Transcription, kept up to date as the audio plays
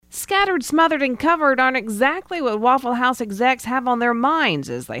Scattered, smothered, and covered aren't exactly what Waffle House execs have on their minds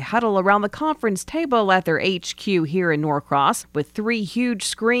as they huddle around the conference table at their HQ here in Norcross. With 3 huge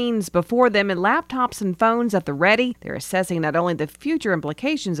screens before them and laptops and phones at the ready, they're assessing not only the future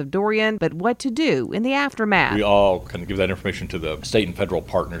implications of Dorian, but what to do in the aftermath. We all kind of give that information to the state and federal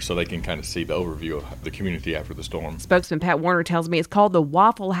partners so they can kind of see the overview of the community after the storm. Spokesman Pat Warner tells me it's called the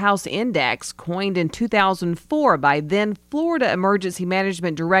Waffle House Index, coined in 2004 by then Florida Emergency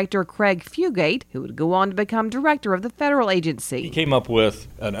Management Director Craig Fugate, who would go on to become director of the federal agency. He came up with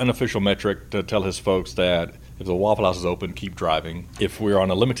an unofficial metric to tell his folks that if the Waffle House is open, keep driving. If we're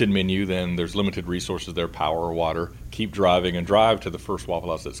on a limited menu, then there's limited resources there, power or water. Keep driving and drive to the first Waffle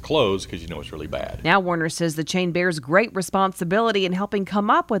House that's closed because you know it's really bad. Now Warner says the chain bears great responsibility in helping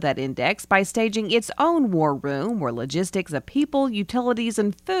come up with that index by staging its own war room where logistics of people, utilities,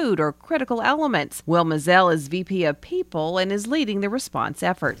 and food are critical elements. Will Mazzell is VP of People and is leading the response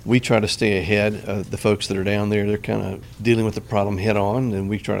effort. We try to stay ahead of the folks that are down there. They're kind of dealing with the problem head on, and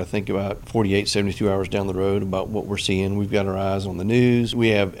we try to think about 48, 72 hours down the road about what we're seeing. We've got our eyes on the news. We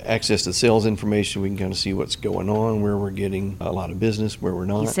have access to sales information. We can kind of see what's going on, where we're getting a lot of business, where we're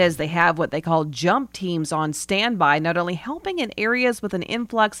not. He says they have what they call jump teams on standby, not only helping in areas with an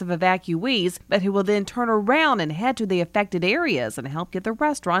influx of evacuees, but who will then turn around and head to the affected areas and help get the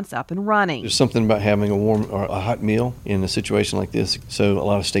restaurants up and running. There's something about having a warm or a hot meal in a situation like this. So a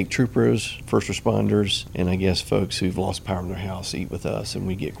lot of state troopers, first responders, and I guess folks who've lost power in their house eat with us, and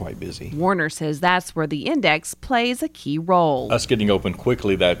we get quite busy. Warner says that's where the index plays a key role. Us getting open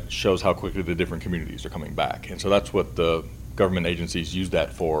quickly, that shows how quickly the different communities are coming back. And so that's what the government agencies use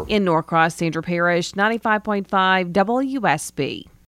that for. In Norcross, Sandra Parrish, 95.5 WSB.